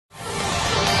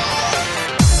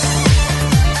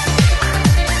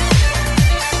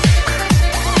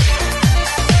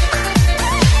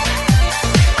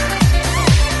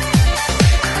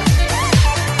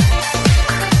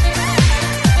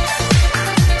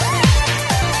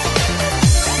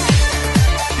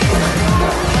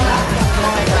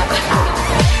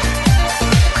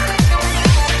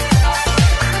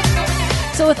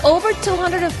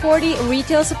240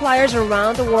 retail suppliers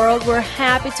around the world, we're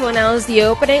happy to announce the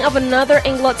opening of another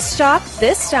Inglot shop,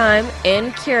 this time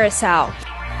in Curacao.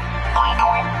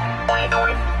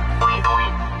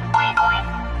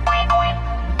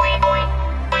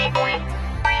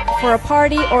 For a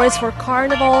party, or it's for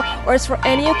carnival, or it's for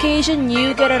any occasion,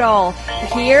 you get it all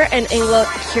here in Inglot,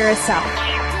 Curacao.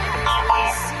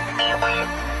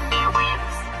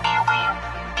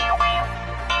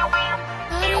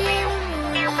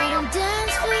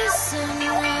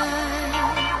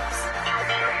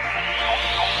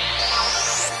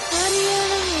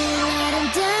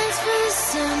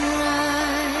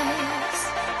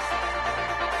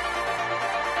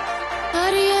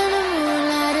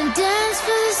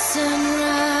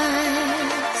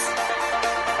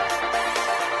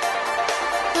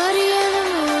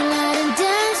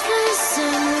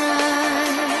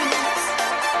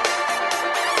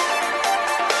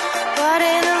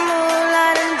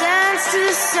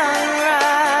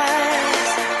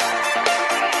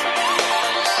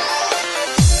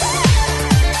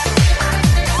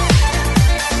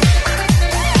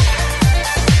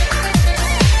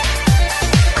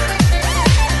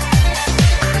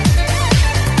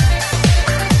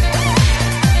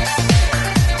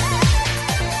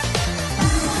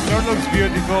 Looks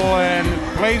beautiful and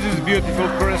place is beautiful.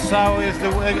 Curacao is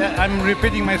I'm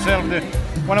repeating myself,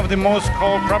 one of the most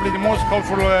cold, probably the most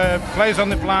colorful place on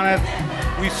the planet.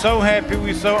 We're so happy,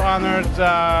 we're so honored,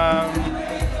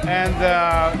 and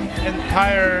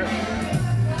entire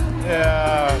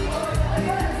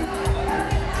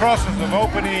process of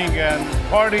opening and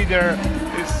party there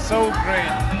is so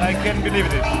great. I can't believe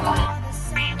this.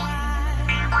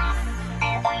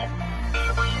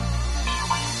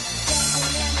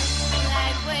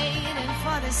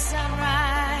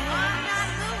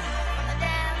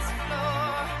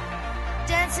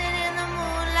 Dancing in the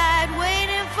moonlight,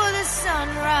 waiting for the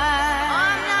sunrise.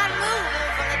 I'm not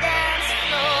moving from the dance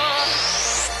floor.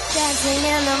 Dancing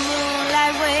in the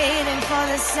moonlight, waiting for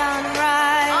the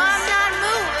sunrise. I'm not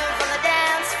moving from the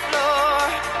dance floor.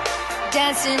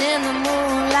 Dancing in the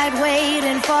moonlight,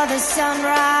 waiting for the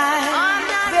sunrise.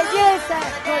 Belleza,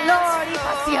 color y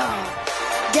pasión.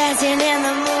 Dancing in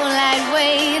the moonlight,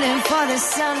 waiting for the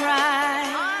sunrise.